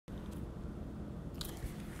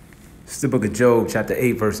It's the book of Job, chapter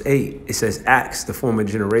 8, verse 8. It says, ask the former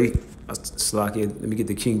generation. Let me get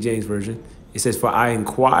the King James Version. It says, for I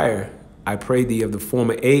inquire, I pray thee of the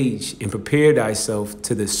former age, and prepare thyself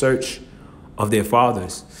to the search of their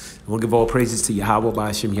fathers. I want to give all praises to Yahweh, by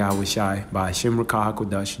Hashem Yahweh Shai, by Hashem Rakah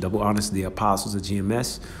HaKodash, double honors to the apostles of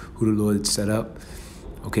GMS, who the Lord set up,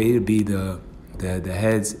 okay, to be the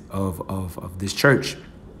heads of this church.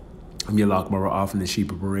 I'm Yalak Mara'ah from the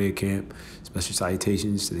Sheep of Berea camp. Special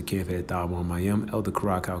salutations to the camp head Thawan Mayim, Elder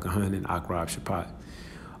Karak Al-Kahan, and Akrab Shapat.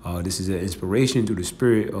 This is an inspiration through the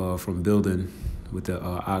spirit from building with the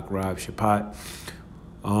Akrab Shapat,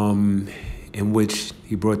 in which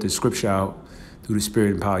he brought the scripture out through the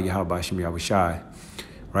spirit and power of Yahweh Hashem Yahweh Shai.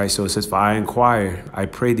 Right, so it says, for I inquire, I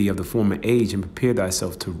pray thee of the former age, and prepare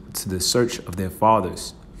thyself to the search of their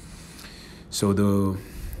fathers. So the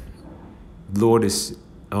Lord is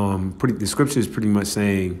the scripture is pretty much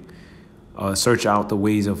saying, search out the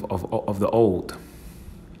ways of the old.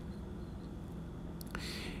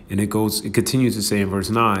 And it continues to say in verse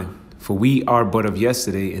 9, for we are but of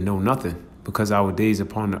yesterday and know nothing, because our days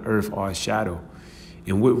upon the earth are a shadow.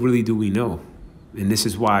 And what really do we know? And this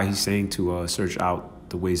is why he's saying to search out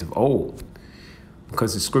the ways of old,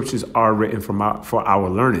 because the scriptures are written for our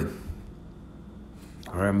learning.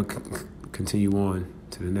 All right, I'm going to continue on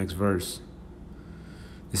to the next verse.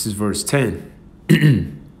 This is verse 10.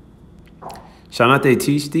 Shall not they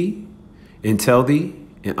teach thee and tell thee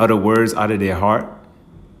and utter words out of their heart?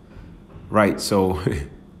 Right, so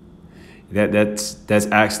that's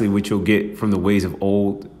actually what you'll get from the ways of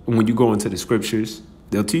old. When you go into the scriptures,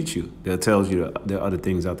 they'll teach you. They'll tell you the other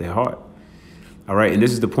things out their heart. All right, and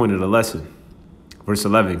this is the point of the lesson. Verse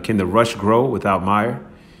 11, can the rush grow without mire?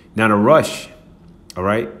 Now the rush, all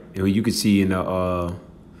right, you can see in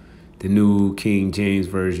the New King James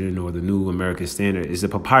Version or the New American Standard, is the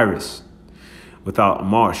papyrus without a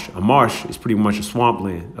marsh. A marsh is pretty much a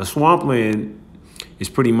swampland. A swampland is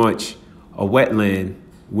pretty much a wetland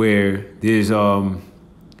where there's an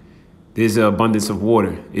abundance of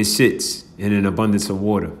water. It sits in an abundance of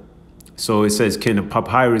water. So it says, can a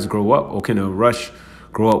papyrus grow up, or can a rush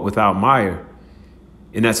grow up without mire?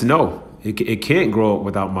 And that's no, it can't grow up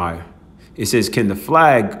without mire. It says, can the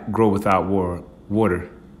flag grow without water?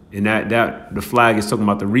 And that the flag is talking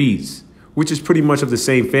about the reeds, which is pretty much of the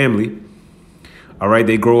same family. All right,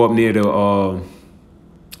 they grow up near the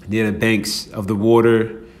banks of the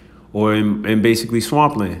water, or in basically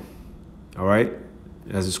swampland. All right,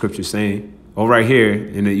 as the scripture is saying. Oh, right here,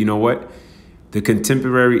 and you know what? The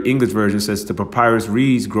contemporary English version says the papyrus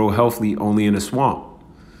reeds grow healthily only in a swamp.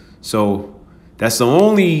 So that's the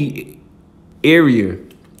only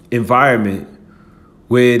environment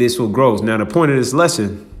where this will grow. Now, the point of this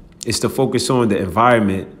lesson is to focus on the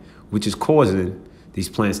environment which is causing these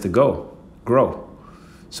plants to grow.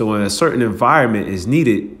 So when a certain environment is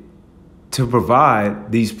needed to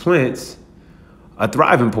provide these plants a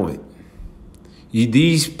thriving point.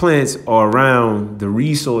 These plants are around the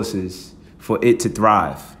resources for it to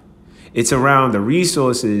thrive. It's around the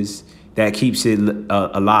resources that keeps it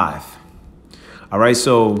alive. All right,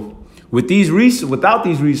 so without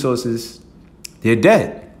these resources, they're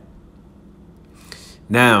dead.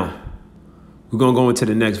 Now, we're going to go into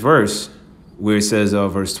the next verse where it says,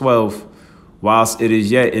 verse 12, whilst it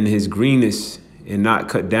is yet in his greenness and not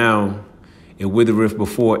cut down, it withereth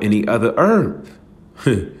before any other herb.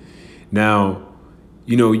 Now,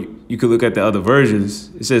 you could look at the other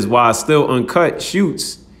versions. It says, while still uncut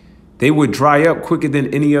shoots, they would dry up quicker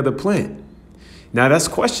than any other plant. Now, that's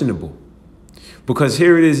questionable, because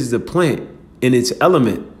here it is the plant in its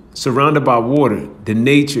element, surrounded by water, the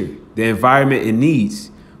nature, the environment it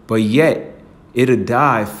needs, but yet it'll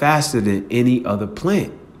die faster than any other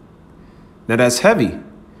plant. Now, that's heavy,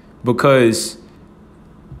 because,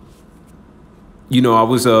 I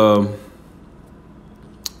was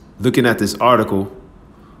looking at this article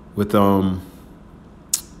with, how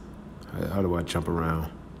do I jump around?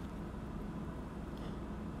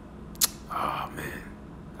 Oh, man.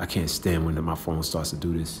 I can't stand when my phone starts to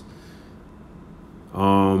do this.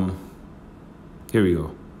 Here we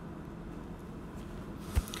go.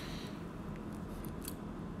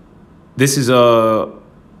 This is former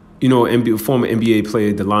NBA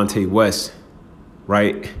player Delonte West,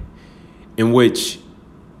 right? In which,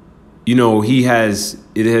 it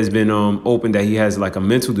has been opened that he has like a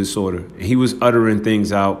mental disorder. And he was uttering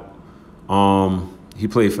things out. He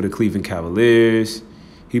played for the Cleveland Cavaliers.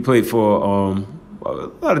 He played for a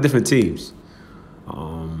lot of different teams.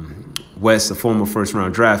 West, a former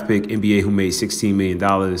first-round draft pick, NBA, who made $16 million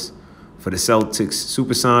for the Celtics,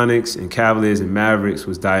 Supersonics, and Cavaliers and Mavericks,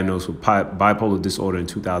 was diagnosed with bipolar disorder in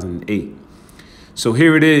 2008. So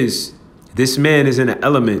here it is This man is in an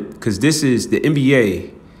element, because this is the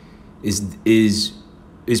NBA is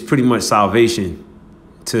pretty much salvation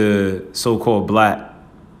to so-called black.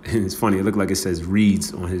 And it's funny, it looked like it says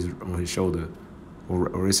reeds on his shoulder,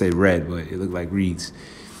 or it say red, but it looked like reeds.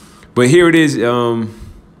 But here it is.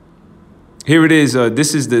 Here it is.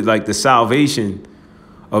 This is the salvation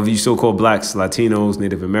of you so-called blacks, Latinos,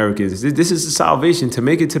 Native Americans. This is the salvation. To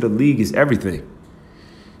make it to the league is everything.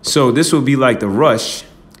 So this will be like the rush,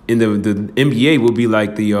 and the NBA will be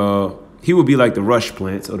like he will be like the rush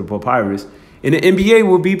plants or the papyrus, and the NBA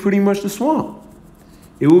will be pretty much the swamp.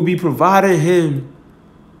 It will be providing him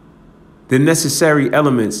the necessary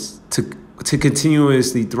elements to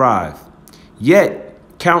continuously thrive. Yet,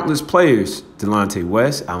 countless players, Delonte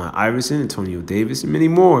West, Allen Iverson, Antonio Davis, and many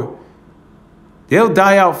more, they'll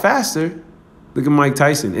die out faster. Look at Mike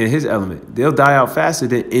Tyson and his element. They'll die out faster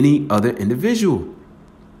than any other individual.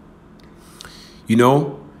 You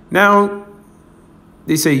know, now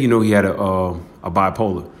they say, you know, he had a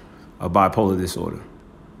bipolar disorder.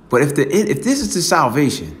 But if this is the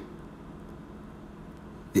salvation,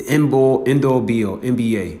 the end-all be-all,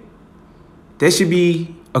 NBA, there should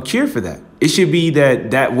be a cure for that. It should be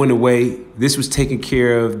that went away, this was taken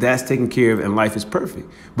care of, that's taken care of, and life is perfect.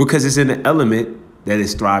 Because it's in an element that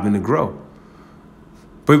is thriving to grow.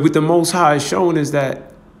 But with the Most High shown is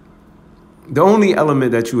that the only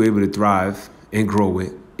element that you're able to thrive and grow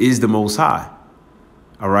with is the Most High.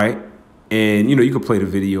 All right? And, you know, you can play the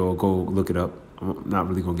video or go look it up. I'm not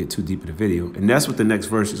really going to get too deep in the video. And that's what the next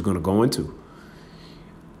verse is going to go into.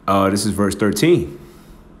 This is verse 13.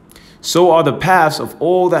 So are the paths of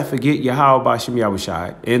all that forget Yahweh B'Shem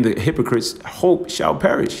Yahushai, and the hypocrites' hope shall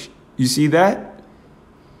perish. You see that?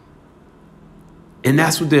 And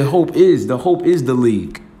that's what the hope is. The hope is the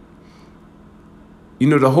league. You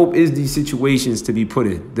know, the hope is these situations to be put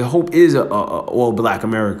in. The hope is a all-black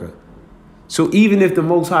America. So even if the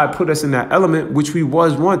Most High put us in that element, which we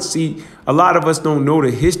was once, see, a lot of us don't know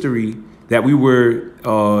the history that we were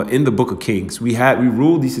in the Book of Kings. We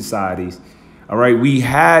ruled these societies. All right, we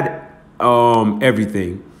had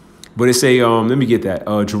everything, but it say, let me get that.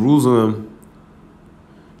 Jerusalem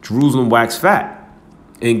waxed fat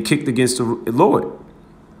and kicked against the Lord.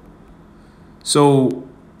 So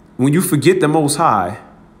when you forget the Most High,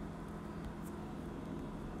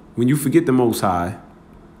 you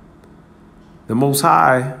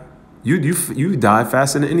die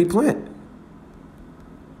faster than any plant.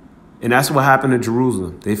 And that's what happened to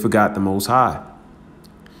Jerusalem. They forgot the Most High.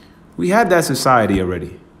 We had that society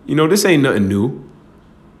already. You know, this ain't nothing new.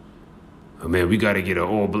 Oh, man, we got to get an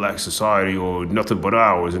all-black society or nothing but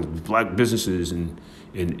ours and black businesses and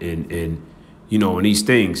you know, and these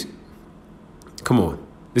things. Come on.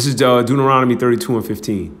 This is Deuteronomy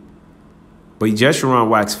 32:15. But Jeshurun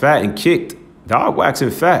waxed fat and kicked. Thou art waxing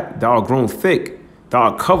fat. Thou art grown thick. Thou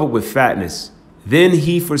art covered with fatness. Then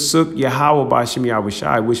he forsook Yahweh B'Shem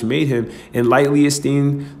Yahushai, which made him, and lightly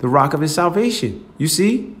esteemed the rock of his salvation. You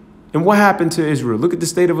see? And what happened to Israel? Look at the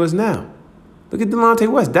state of us now. Look at Delonte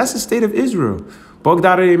West. That's the state of Israel. Bugged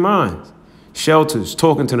out of their minds. Shelters,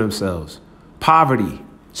 talking to themselves. Poverty,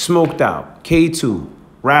 smoked out. K2,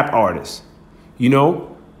 rap artists. You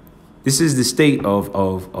know? This is the state of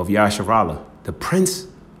Yasharallah, the prince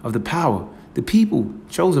of the power, the people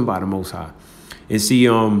chosen by the Most High. And see, you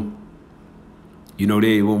know,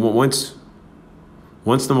 once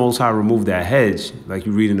the Most High removed that hedge, like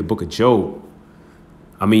you read in the book of Job,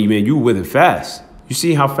 I mean, man, you wither fast. You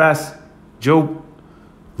see how fast Job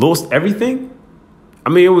lost everything? I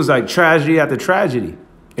mean, it was like tragedy after tragedy.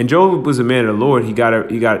 And Job was a man of the Lord. He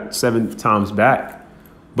got 7 times back.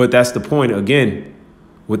 But that's the point. Again,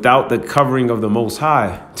 without the covering of the Most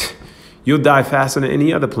High, you'll die faster than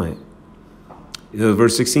any other plant.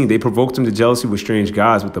 Verse 16, they provoked him to jealousy with strange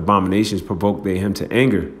gods, with abominations provoked they him to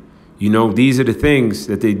anger. You know, these are the things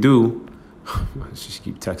that they do. Just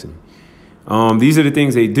keep texting me. These are the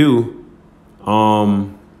things they do,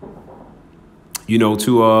 you know,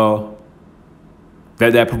 to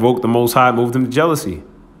that provoked the Most High, moved them to jealousy.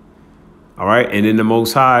 All right. And then the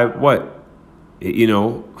Most High, what? You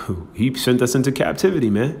know, he sent us into captivity,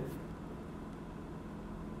 man.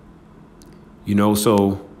 You know,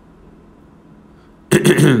 so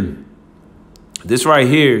this right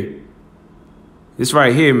here,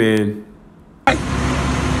 man.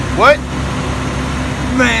 What?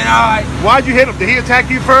 Man, all right. Why'd you hit him? Did he attack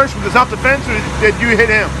you first from the self-defense, or did you hit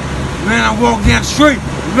him? Man, I walked down the street.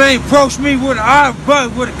 The man approached me with a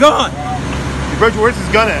gun. Where's his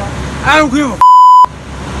gun at? I don't give a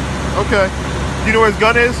Okay. Do you know where his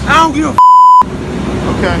gun is? I don't give a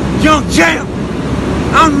Okay. Young champ.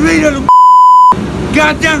 I'm the leader of the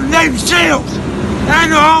goddamn Navy SEALs. I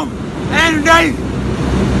know And today,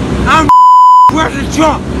 I'm President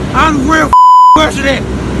Trump. I'm the real president.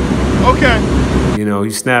 Okay. You know,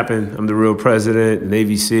 he's snapping. I'm the real president.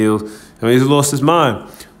 Navy SEAL. I mean, he's lost his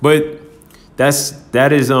mind. But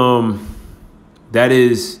that is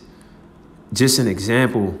just an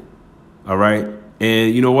example. All right.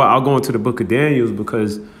 And you know what? I'll go into the book of Daniel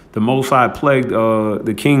because the Most High plagued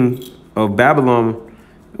the king of Babylon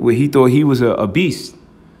where he thought he was a beast.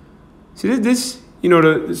 See, this you know,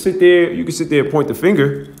 to sit there, you can sit there and point the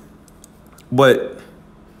finger, but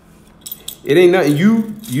it ain't nothing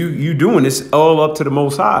you doing. It's all up to the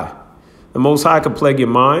Most High. The Most High can plague your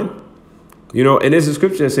mind, you know. And there's a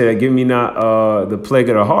scripture that said, that "Give me not the plague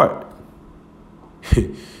of the heart."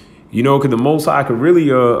 You know, because the Most High could really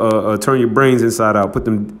turn your brains inside out, put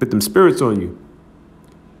them spirits on you.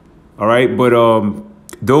 All right, but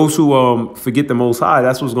those who forget the Most High,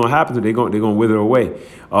 that's what's going to happen to them. They're going to wither away.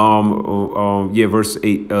 Yeah, verse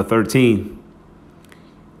 13.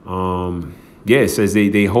 Yeah, it says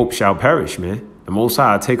they hope shall perish, man. The Most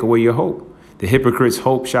High take away your hope. The hypocrite's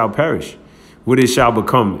hope shall perish. What it shall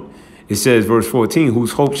become? It says, verse 14,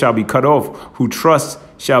 whose hope shall be cut off, who trust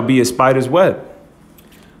shall be a spider's web.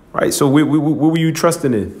 Right, so what were you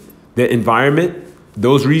trusting in? The environment,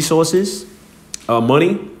 those resources,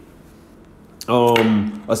 money,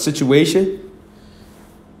 a situation.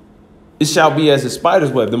 It shall be as a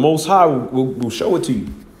spider's web. The Most High will show it to you.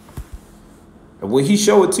 And when he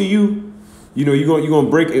show it to you, you know, you're gonna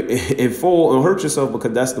break it and fall and hurt yourself,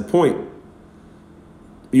 because that's the point.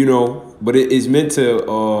 You know, but it is meant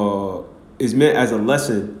to is meant as a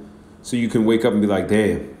lesson, so you can wake up and be like,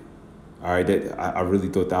 damn. All right, I really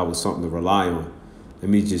thought that was something to rely on.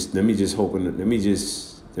 Let me just chill.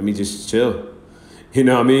 You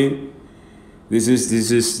know what I mean? This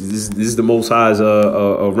is the Most High's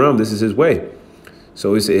realm. This is his way.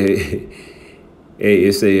 So it's a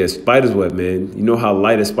spider's web, man. You know how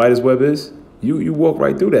light a spider's web is? You walk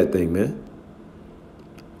right through that thing, man.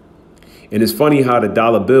 And it's funny how the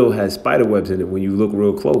dollar bill has spider webs in it when you look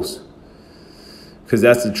real close, because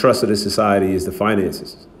that's the trust of the society, is the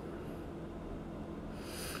finances.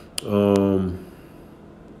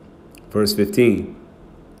 Verse 15,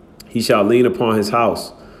 he shall lean upon his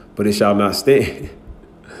house, but it shall not stand.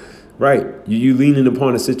 Right. You leaning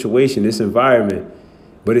upon a situation, this environment,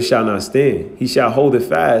 but it shall not stand. He shall hold it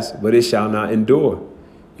fast, but it shall not endure.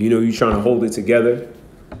 You know, you trying to hold it together,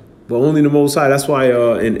 but only the Most High. That's why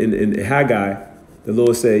in Haggai, the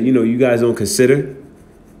Lord said, you know, you guys don't consider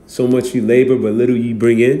so much you labor, but little you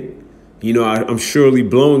bring in. You know, I'm surely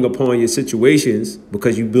blowing upon your situations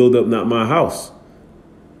because you build up not my house.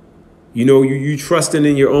 You know, you trusting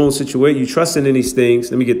in your own situation. You trusting in these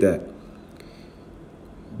things. Let me get that.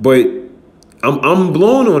 But I'm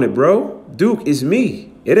blowing on it, bro. Duke, it's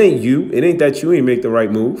me. It ain't you. It ain't that you ain't make the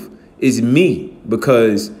right move. It's me,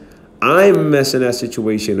 because I'm messing that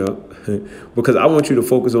situation up because I want you to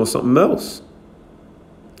focus on something else.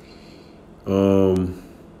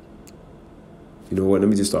 You know what? Let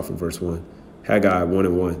me just start from verse 1. Haggai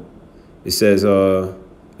 1:1. It says,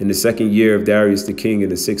 in the second year of Darius the king, in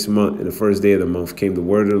the 6th month, in the first day of the month, came the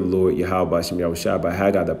word of the Lord Yahweh Bashem Yahushua by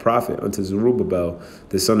Haggai the prophet unto Zerubbabel,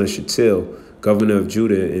 the son of Shealtiel, governor of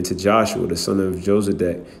Judah, and to Joshua, the son of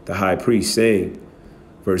Josedek, the high priest, saying,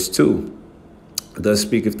 verse 2, thus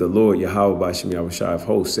speaketh the Lord Yahweh Bashem Yahushua of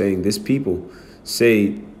hosts, saying, this people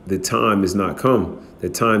say the time is not come, the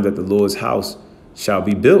time that the Lord's house shall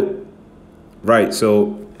be built. Right,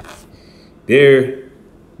 so they're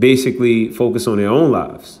basically focused on their own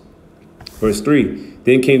lives. Verse 3,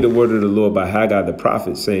 then came the word of the Lord by Haggai the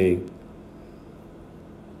prophet, saying,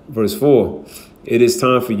 verse 4, it is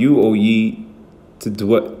time for you, O ye, to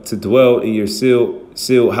dwell in your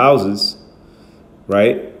sealed houses,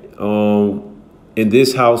 right? In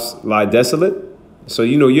this house lie desolate. So,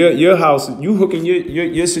 you know, your house, you hooking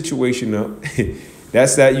your situation up.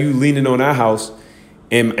 That's that you leaning on our house.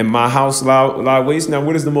 And my house lie waste. Now,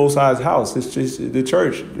 what is the Most High's house? It's just the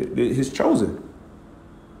church, his chosen.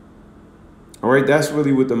 All right, that's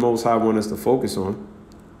really what the Most High wants us to focus on.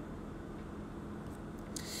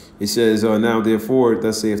 It says, now, therefore,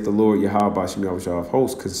 thus saith the Lord Yahweh Bashem Yahushua of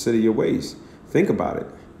hosts, consider your ways. Think about it.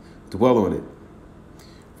 Dwell on it.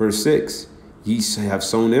 Verse 6, ye have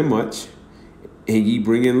sown in much, and ye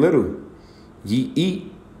bring in little. Ye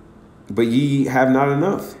eat, but ye have not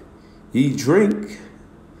enough. Ye drink,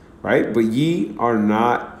 right? But ye are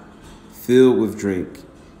not filled with drink.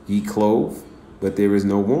 Ye clothe, but there is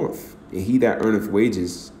no warmth. And he that earneth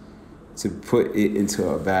wages to put it into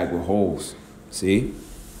a bag with holes. See?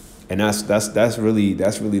 And that's really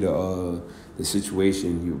the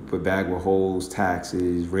situation. You put bag with holes,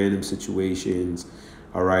 taxes, random situations,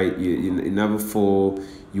 All right, you're never full.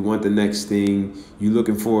 You want the next thing. You're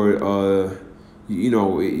looking for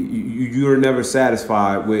you're never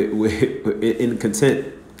satisfied with in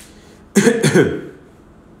content.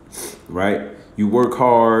 Right? You work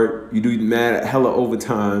hard. You do mad hella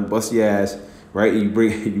overtime, bust your ass. Right? And you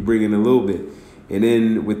bring in a little bit. And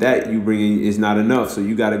then with that, you bring in, it's not enough. So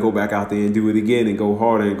you got to go back out there and do it again and go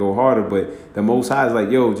harder and go harder. But the Most High is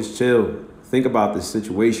like, yo, just chill. Think about this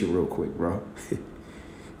situation real quick, bro.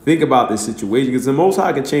 Think about this situation, because the Most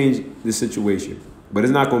High can change the situation. But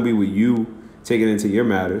it's not going to be with you taking it into your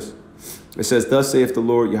matters. It says, thus saith the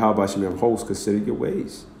Lord, Yahweh Shem of hosts, consider your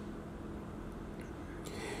ways.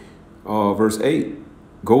 Verse 8,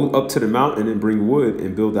 go up to the mountain and bring wood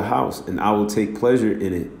and build a house, and I will take pleasure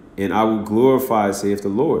in it. And I will glorify, saith the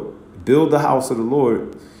Lord. Build the house of the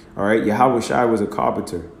Lord. All right. Yahweh Shai was a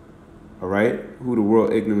carpenter. All right. Who the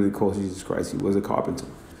world ignorantly calls Jesus Christ. He was a carpenter.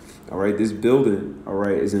 All right. This building, all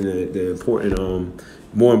right, is in the important,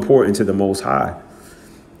 more important to the Most High.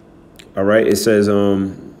 All right. It says,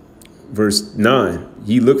 verse 9,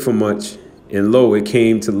 ye look for much, and lo, it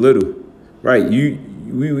came to little. Right.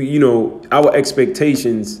 You know, our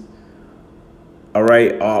expectations, all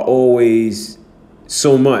right, are always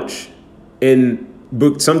so much.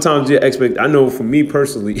 But sometimes you expect, I know for me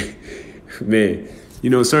personally, man, you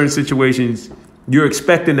know, certain situations you're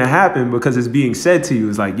expecting to happen because it's being said to you.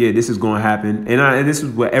 It's like, yeah, this is going to happen. And this is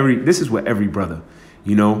what every brother,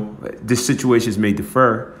 you know, this situations may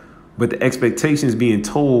differ, but the expectations being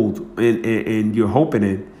told and you're hoping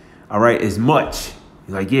it, all right, is much.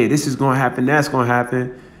 You're like, yeah, this is going to happen. That's going to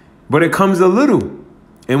happen. But it comes a little.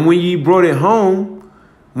 And when you brought it home,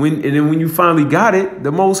 and then when you finally got it,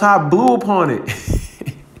 the Most High blew upon it.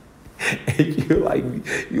 And you're like,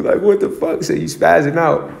 what the fuck? So you spazzing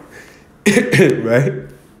out. Right?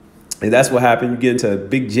 And that's what happened. You get into a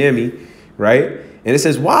big jammy, right? And it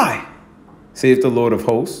says, why? Saith the Lord of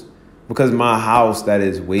hosts, because my house that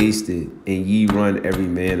is wasted, and ye run every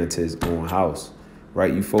man into his own house.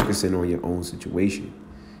 Right? You focusing on your own situation.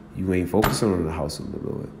 You ain't focusing on the house of the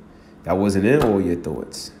Lord. That wasn't in all your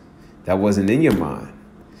thoughts. That wasn't in your mind.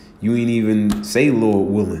 You ain't even say,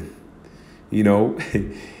 Lord willing. You know,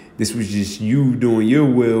 this was just you doing your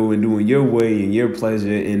will and doing your way and your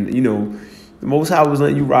pleasure. And, you know, the Most High was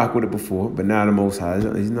letting you rock with it before. But now the Most High,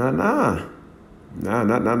 he's not no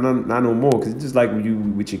more. Because it's just like when you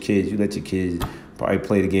with your kids. You let your kids probably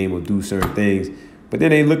play the game or do certain things. But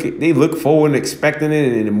then they look forward and expecting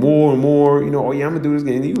it. And more and more, you know, oh, yeah, I'm going to do this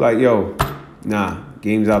game. And you like, yo, nah,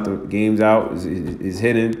 game's out is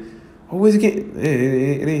hidden. Oh, where's the game?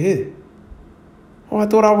 It ain't here. Oh, I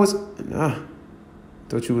thought I was. Nah.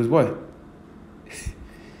 Thought you was what?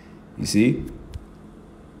 You see?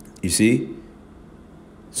 You see?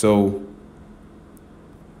 So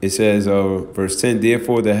it says, verse 10,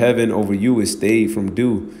 therefore the heaven over you is stayed from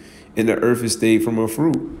dew, and the earth is stayed from her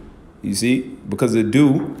fruit. You see? Because the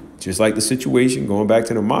dew, just like the situation, going back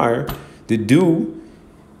to the mire, the dew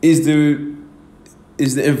is the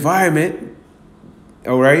environment.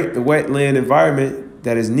 All right, the wetland environment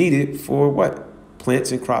that is needed for what?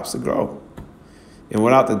 Plants and crops to grow. And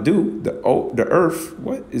without the dew, the earth,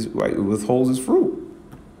 what is right? It withholds its fruit.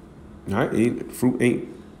 All right, fruit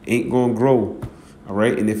ain't gonna grow. All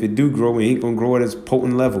right, and if it do grow, it ain't gonna grow at its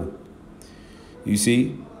potent level. You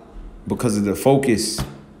see, because of the focus,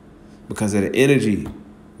 because of the energy,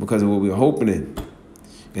 because of what we're hoping in,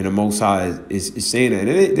 and the Most High is saying that.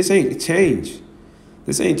 And this ain't changed.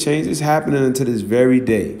 This ain't changed. It's happening until this very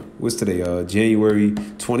day. What's today? January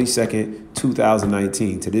 22nd,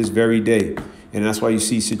 2019. To this very day. And that's why you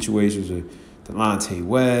see situations with Delonte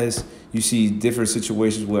West. You see different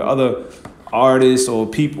situations where other artists or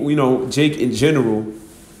people, you know, Jake in general.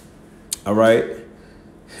 All right.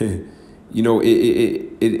 You know,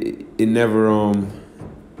 it never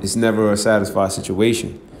it's never a satisfied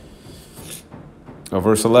situation.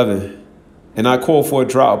 Verse 11. And I call for a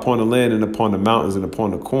drought upon the land and upon the mountains and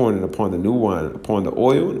upon the corn and upon the new wine, and upon the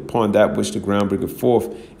oil and upon that which the ground bringeth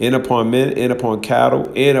forth, and upon men and upon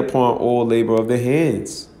cattle and upon all labor of their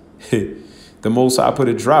hands. The Most High put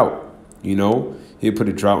a drought, you know. He'll put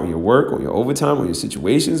a drought on your work, on your overtime, on your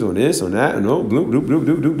situations, on this, on that, and oh, bloop, bloop, bloop,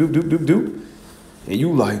 bloop, bloop, bloop, bloop, bloop. And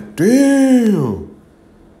you like, damn,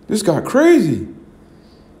 this got crazy.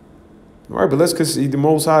 All right, but let's consider the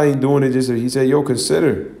Most High ain't doing it just, he said, yo,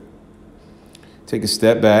 consider. Take a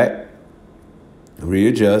step back,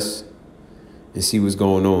 readjust, and see what's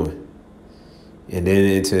going on. And then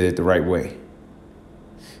into it the right way.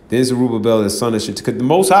 Then Zerubbabel, the son of Shealtiel, because the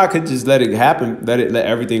Most High could just let it happen, let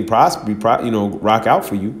everything prosper, rock out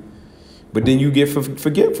for you. But then you get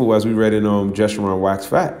forgetful, as we read in Jeshurun Wax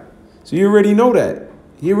Fat. So you already know that.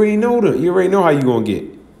 You already know how you going to get.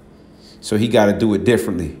 So he got to do it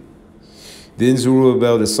differently. Then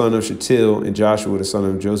Zerubbabel, the son of Shealtiel, and Joshua, the son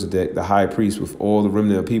of Josedek, the high priest, with all the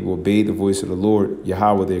remnant of people, obeyed the voice of the Lord,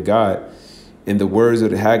 Yahweh their God, and the words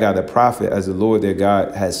of the Haggai the prophet, as the Lord their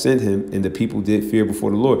God had sent him, and the people did fear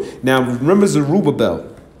before the Lord. Now, remember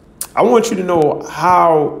Zerubbabel. I want you to know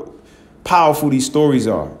how powerful these stories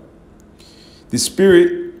are. The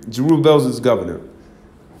spirit, Zerubbabel's his governor,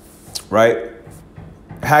 right?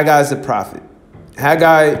 Haggai's the prophet.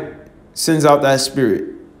 Haggai sends out that spirit.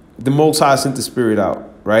 The Most High sent the spirit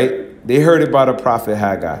out, right? They heard it by the prophet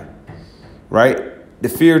Haggai, right? The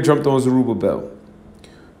fear jumped on Zerubbabel.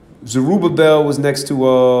 Zerubbabel was next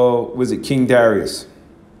to, King Darius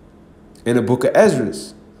in the book of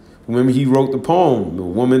Esdras. Remember, he wrote the poem, The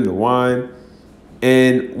Woman, the Wine.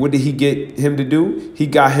 And what did he get him to do? He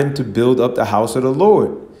got him to build up the house of the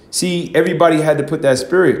Lord. See, everybody had to put that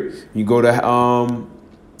spirit. You go to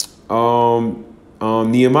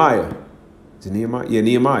Nehemiah. Is it Nehemiah? Yeah,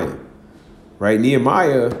 Nehemiah. Right?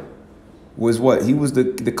 Nehemiah was what? He was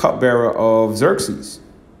the cupbearer of Xerxes.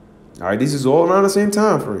 All right, this is all around the same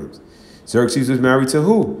time frames. Xerxes was married to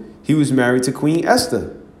who? He was married to Queen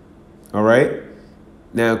Esther. All right?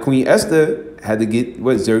 Now, Queen Esther had to get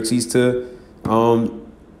Xerxes to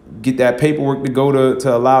get that paperwork to go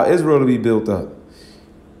to allow Israel to be built up.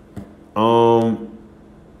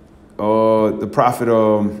 The prophet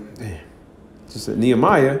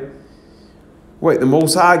Nehemiah. The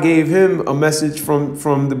Most High gave him a message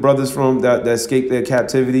from the brothers that escaped their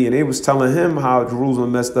captivity, and they was telling him how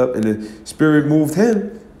Jerusalem messed up, and the Spirit moved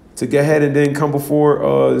him to go ahead and then come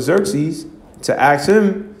before Xerxes to ask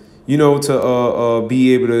him, to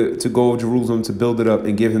be able to go to Jerusalem to build it up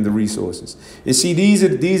and give him the resources. And see, these are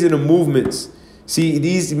the movements. See,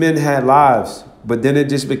 these men had lives, but then it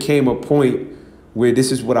just became a point where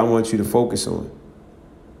this is what I want you to focus on.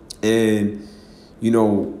 And,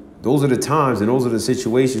 those are the times and those are the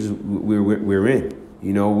situations we're in.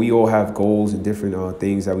 We all have goals and different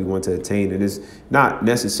things that we want to attain, and it's not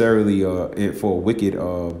necessarily for a wicked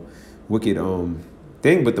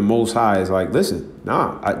thing. But the Most High is like, listen,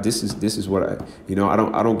 this is what I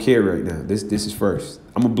don't care right now. This is first.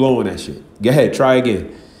 I'm gonna blow on that shit. Go ahead, try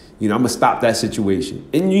again. I'm gonna stop that situation.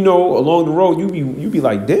 And along the road, you be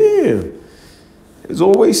like, damn, there's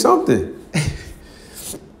always something.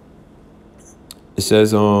 It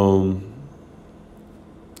says, verse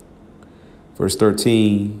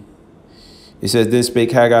 13, it says, then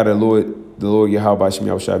spake Haggai the Lord Yahweh by Shem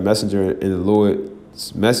Yahushua, messenger, and the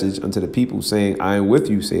Lord's message unto the people, saying, I am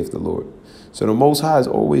with you, saith the Lord. So the Most High is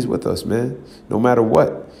always with us, man, no matter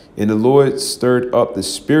what. And the Lord stirred up the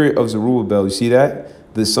spirit of Zerubbabel. You see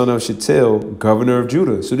that? The son of Shealtiel, governor of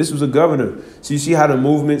Judah. So this was a governor. So you see how the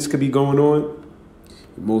movements could be going on?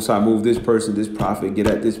 The Most High moved this person, this prophet, get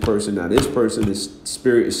at this person. Now this person, his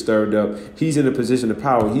spirit is stirred up. He's in a position of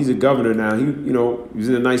power. He's a governor now. He's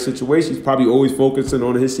in a nice situation. He's probably always focusing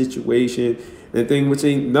on his situation and thing, which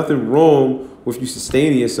ain't nothing wrong with you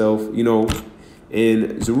sustaining yourself,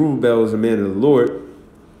 And Zerubbabel is a man of the Lord.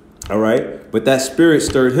 All right. But that spirit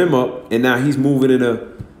stirred him up, and now he's moving in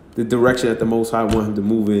the direction that the Most High want him to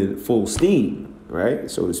move in full steam,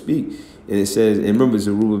 right? So to speak. And it says, and remember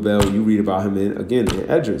Zerubbabel, you read about him in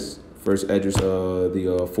Esdras, first Esdras,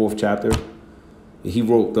 the fourth chapter. He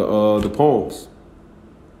wrote the poems.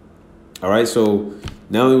 All right, so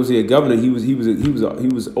not only was he a governor, he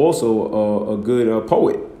was also a good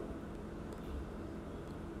poet.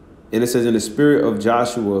 And it says, in the spirit of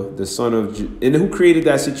Joshua, the son of, and who created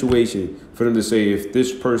that situation for them to say, if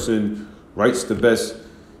this person writes the best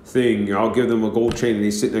thing, I'll give them a gold chain, and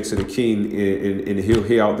they sit next to the king, and he'll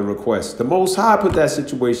hear out the request. The Most High put that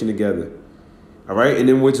situation together. All right. And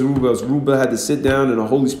then with Zerubbabel had to sit down, and the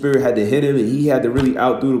Holy Spirit had to hit him, and he had to really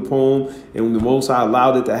outdo the poem. And when the Most High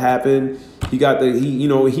allowed it to happen, he got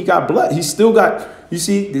blessed. He still got,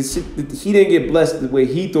 he didn't get blessed the way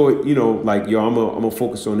he thought, I'm gonna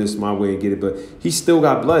focus on this my way and get it. But he still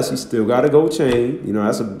got blessed. He still got a gold chain.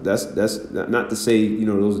 That's not to say,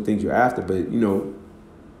 those are things you're after, but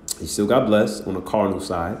he still got blessed on the cardinal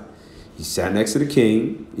side. He sat next to the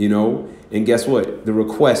king, and guess what? The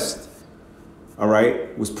request, all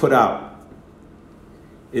right, was put out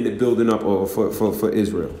in the building up for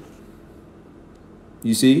Israel.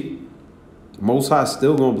 You see, Most High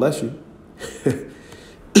still gonna bless you,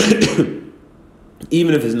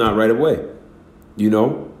 even if it's not right away,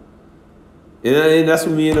 And that's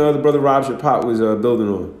what me and the brother Rob Shapat was building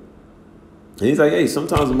on. And he's like, hey,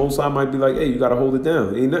 sometimes the Most High might be like, hey, you got to hold it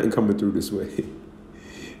down. Ain't nothing coming through this way.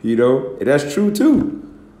 And that's true, too.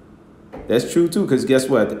 That's true, too, because guess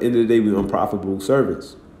what? At the end of the day, we're unprofitable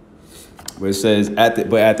servants. Where it says at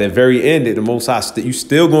the very end, at the Most High, you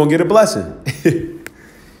still gonna get a blessing.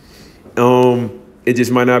 It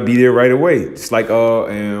just might not be there right away. It's like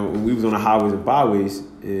and when we was on the highways and byways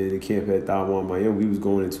in the camp at Taiwan, Miami, we was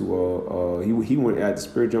going into he went at the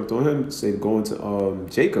Spirit jumped on him, said going to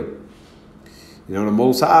Jacob. You know, the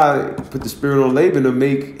Most High put the Spirit on Laban to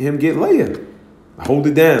make him get Leah. Hold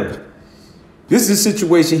it down. This is a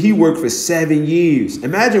situation he worked for 7 years.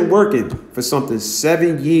 Imagine working for something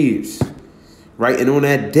 7 years, right? And on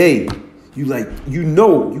that day, you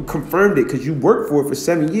confirmed it because you worked for it for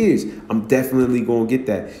 7 years. I'm definitely going to get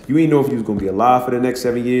that. You ain't know if you was going to be alive for the next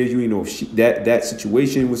 7 years. You ain't know if that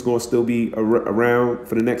situation was going to still be around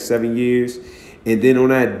for the next 7 years. And then on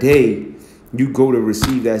that day, you go to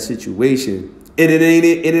receive that situation. And it ain't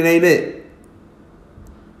it. And it ain't it.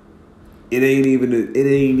 It ain't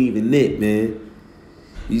even it, man.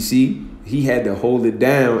 You see, he had to hold it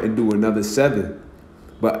down and do another 7.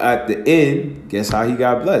 But at the end, guess how he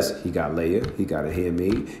got blessed? He got Leah. He got a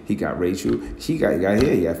handmaid. He got Rachel. He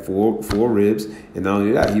had four ribs. And not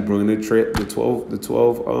only that, he brought in the 12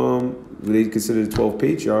 they consider the 12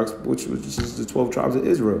 patriarchs, which was just the 12 tribes of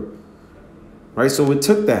Israel. Right? So it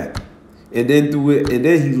took that. And then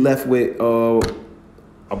he left with a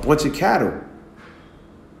bunch of cattle.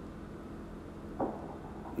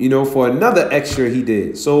 You know, for another extra he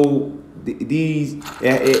did. So it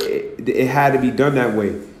had to be done that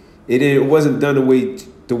way. It wasn't done the way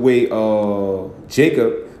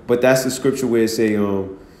Jacob, but that's the scripture where it say a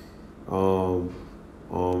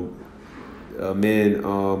man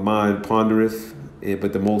mind pondereth,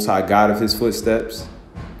 but the Most High guideth his footsteps.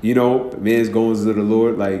 You know, man's goings to the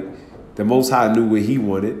Lord. Like the Most High knew what he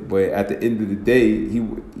wanted, but at the end of the day, he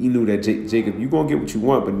knew that Jacob, you're gonna get what you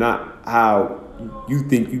want, but not how you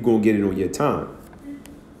think you're gonna get it on your time.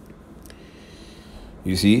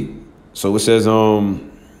 You see? So it says,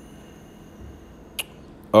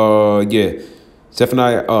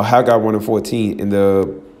 Zephaniah, Haggai 1:14, and the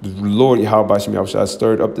Lord Yahweh Shem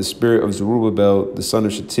stirred up the spirit of Zerubbabel, the son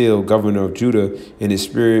of Shealtiel, governor of Judah, and the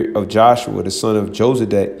spirit of Joshua, the son of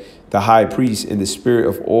Josedek, the high priest, and the spirit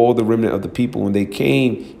of all the remnant of the people, when they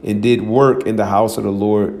came and did work in the house of the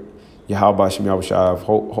Lord Yahweh Shem of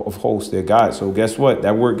hosts, their God. So guess what?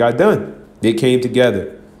 That work got done. They came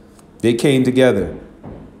together.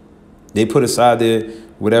 They put aside their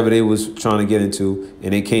whatever they was trying to get into,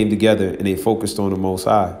 and they came together and they focused on the Most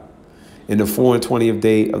High. In the 24th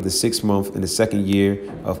day of the 6th month in the 2nd year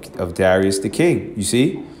of Darius the king. You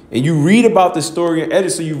see? And you read about the story in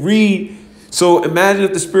Edith. So you read. So imagine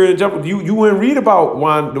if the spirit of jump, you wouldn't read about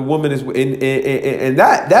why the woman is and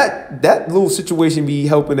that little situation be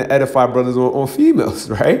helping to edify brothers on females,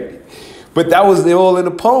 right? But that was all in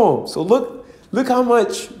the poem. So look how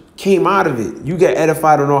much came out of it. You get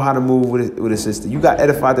edified to know how to move with a sister. You got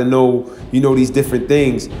edified to know, these different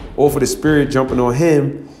things. Or for the spirit jumping on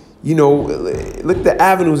him, look at the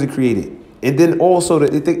avenues it created. And then also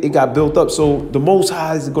it got built up. So the Most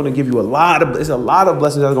High is going to give you a lot of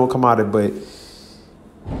blessings that are going to come out of it.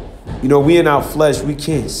 But, we in our flesh, we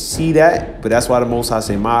can't see that. But that's why the Most High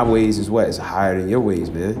say, my ways is what? It's higher than your ways,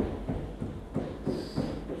 man.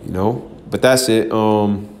 But that's it.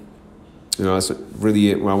 That's really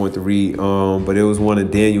it what I wanted to read. But it was one of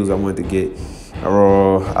Daniel's I wanted to get.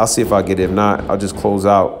 I'll see if I get it. If not, I'll just close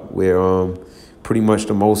out where pretty much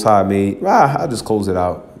the Most High made. I'll just close it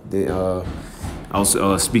out. I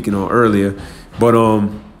was speaking on earlier. But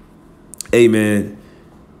hey man,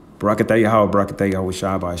 Barakatah Yahweh, Barakatah Yahweh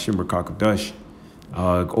Shai by Hashem Rakakadash.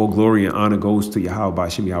 All glory and honor goes to Yahweh by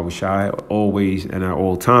Hashem Yahweh Shai, always and at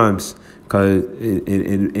all times. Cause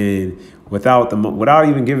and without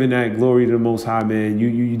even giving that glory to the Most High, man,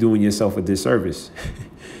 you doing yourself a disservice.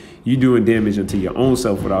 You doing damage unto your own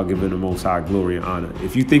self without giving the Most High glory and honor.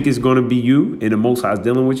 If you think it's gonna be you and the Most High is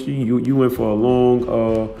dealing with you went for a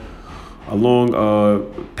long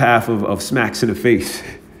path of smacks in the face.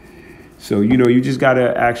 So you just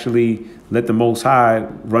gotta actually let the Most High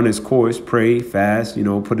run his course, pray, fast,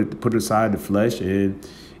 put aside the flesh and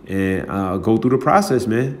go through the process,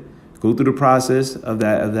 man. Go through the process of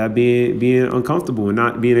that being uncomfortable and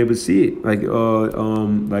not being able to see it. Like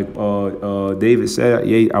David said,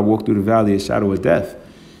 I walk through the valley of shadow of death.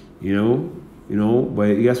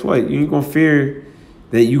 But guess what? You ain't gonna fear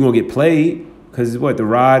that you're gonna get played, because what, the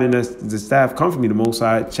rod and the staff come from me. The Most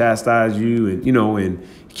High chastise you and and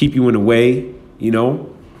keep you in the way,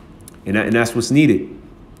 and that's what's needed.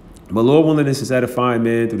 But Lord willing, this is edifying,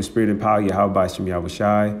 man, through the spirit and power of Yahweh by Hashem Yahweh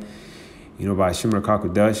Shai, by Hashem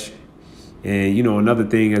Rakakadash. And, another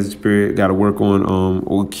thing as a spirit got to work on,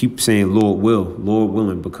 or keep saying Lord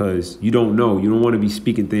willing, because you don't know. You don't want to be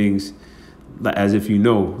speaking things as if you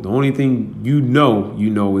know. The only thing you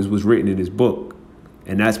know is what's written in this book.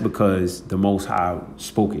 And that's because the Most High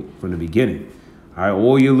spoke it from the beginning. All right,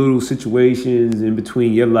 all your little situations in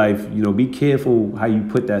between your life, be careful how you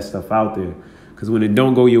put that stuff out there. Because when it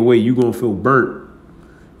don't go your way, you're going to feel burnt,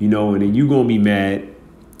 and then you're going to be mad.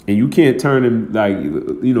 And you can't turn him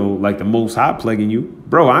like the Most High plaguing you.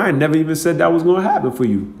 Bro, I ain't never even said that was going to happen for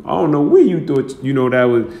you. I don't know where you thought, that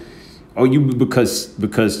was,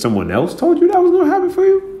 because someone else told you that was going to happen for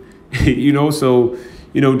you? So,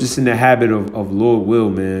 just in the habit of Lord will,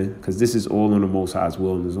 man, because this is all on the Most High's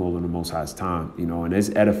will and it's all on the Most High's time, and it's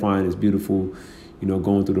edifying, it's beautiful,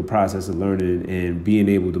 going through the process of learning and being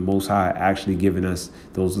able, the Most High actually giving us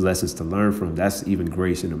those lessons to learn from. That's even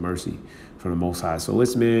grace and a mercy from the Most High. So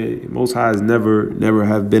listen, man, Most High has never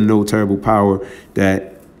have been no terrible power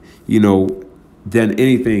that, done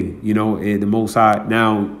anything, and the Most High,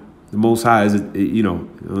 now the Most High is, let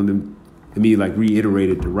me reiterate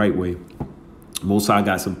it the right way. Most High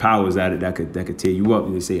got some powers at it that could tear you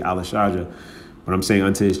up. They say Allah Shaja, but I'm saying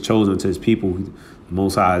unto his chosen, unto his people, the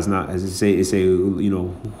Most High is not, as it say,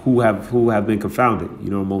 who have been confounded.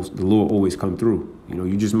 The Lord always come through.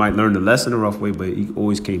 You just might learn the lesson the rough way, but he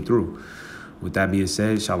always came through. With that being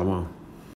said, Shalom.